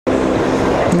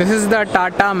This is the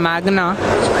Tata Magna,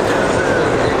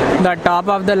 the top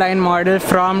of the line model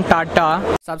from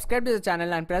Tata. Subscribe to the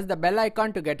channel and press the bell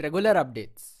icon to get regular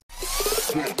updates.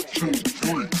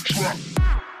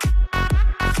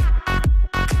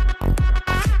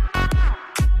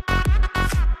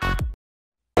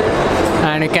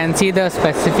 And you can see the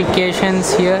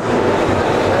specifications here,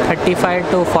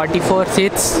 35 to 44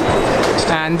 seats,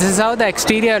 and this is how the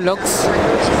exterior looks.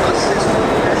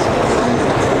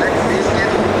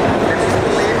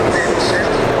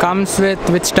 Comes with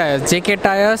which tires? JK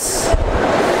tires,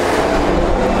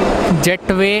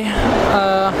 Jetway,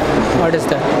 what is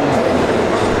that?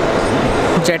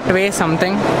 Jetway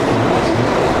something.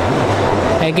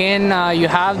 Again, you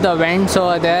have the vents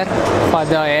over there for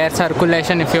the air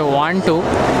circulation if you want to.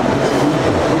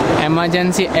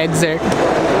 Emergency exit.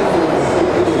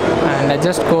 And let's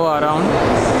just go around.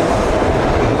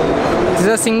 This is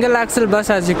a single axle bus,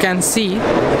 as you can see.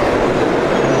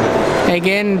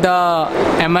 Again, the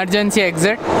emergency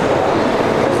exit.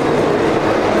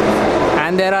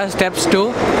 And there are steps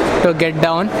too to get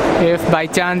down if by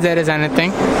chance there is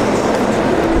anything.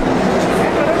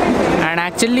 And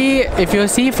actually, if you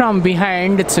see from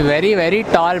behind, it's a very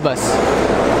tall bus.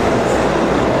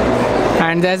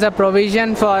 And there's a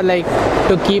provision for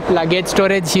to keep luggage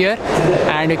storage here.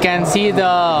 And you can see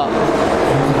the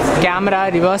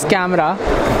camera, reverse camera.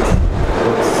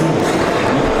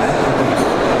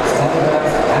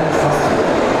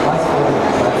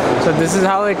 So this is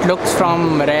how it looks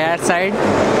from rear side.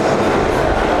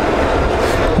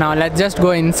 Now let's just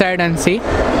go inside and see.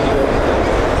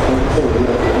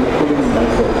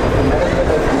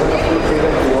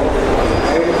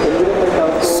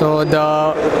 So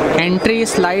the entry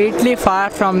is slightly far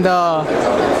from the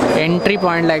entry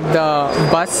point, like the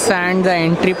bus and the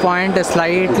entry point is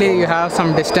slightly, you have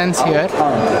some distance here.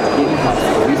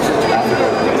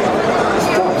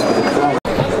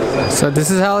 So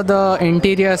this is how the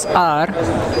interiors are.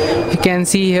 You can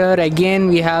see here again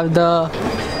we have the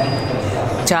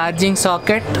charging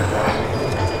socket,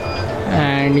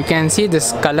 and you can see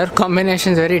this color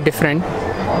combination is very different.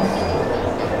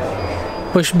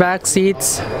 Pushback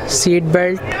seats, seat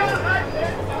belt,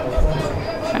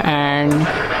 and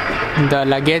the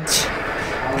luggage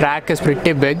rack is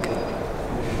pretty big.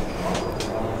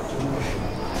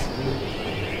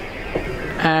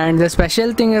 And the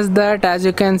special thing is that, as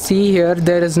you can see here,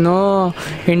 there is no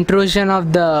intrusion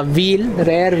of the wheel,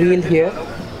 rear wheel here.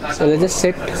 So let's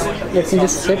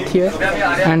just sit here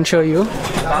and show you.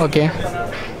 Okay.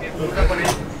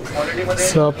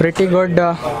 So pretty good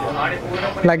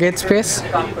luggage space.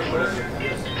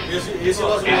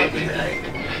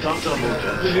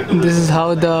 This is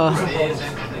how the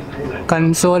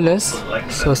console is.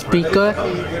 So speaker,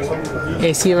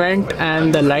 AC vent,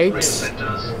 and the lights.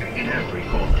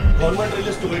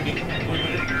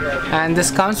 And this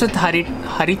comes with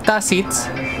Harita seats,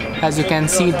 as you can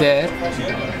see there.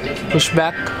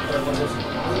 Pushback.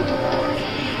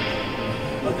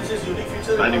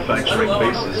 Manufacturing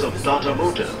bases of Tata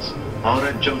Motors are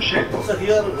at Jamshedpur.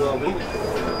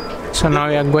 So now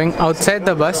we are going outside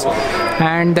the bus,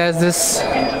 and there's this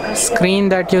screen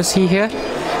that you see here,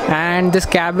 and this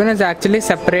cabin is actually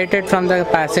separated from the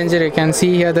passenger. You can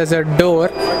see here there's a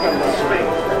door,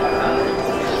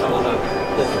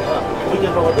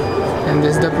 and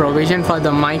this is the provision for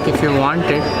the mic if you want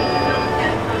it.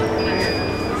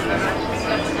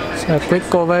 So a quick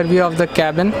overview of the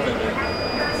cabin.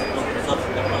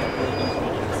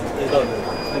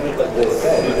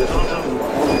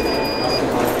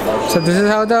 So this is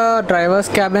how the driver's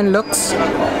cabin looks,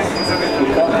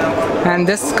 and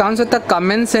this comes with a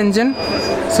Cummins engine,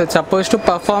 so it's supposed to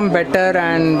perform better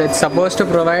and it's supposed to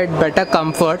provide better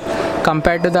comfort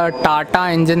compared to the Tata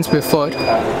engines before.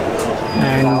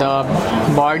 And the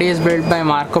body is built by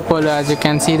Marcopolo, as you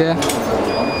can see there.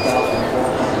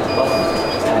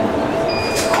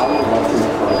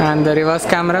 And the reverse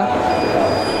camera.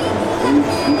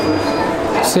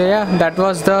 So yeah, that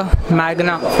was the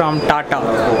Magna from Tata.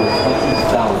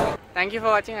 Thank you for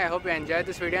watching. I hope you enjoyed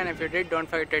this video, and if you did, don't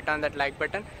forget to hit on that like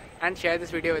button and share this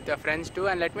video with your friends too,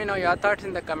 and let me know your thoughts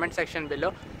in the comment section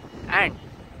below. And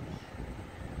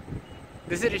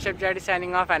this is Rishabh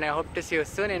signing off, and I hope to see you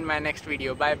soon in my next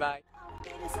video. Bye bye.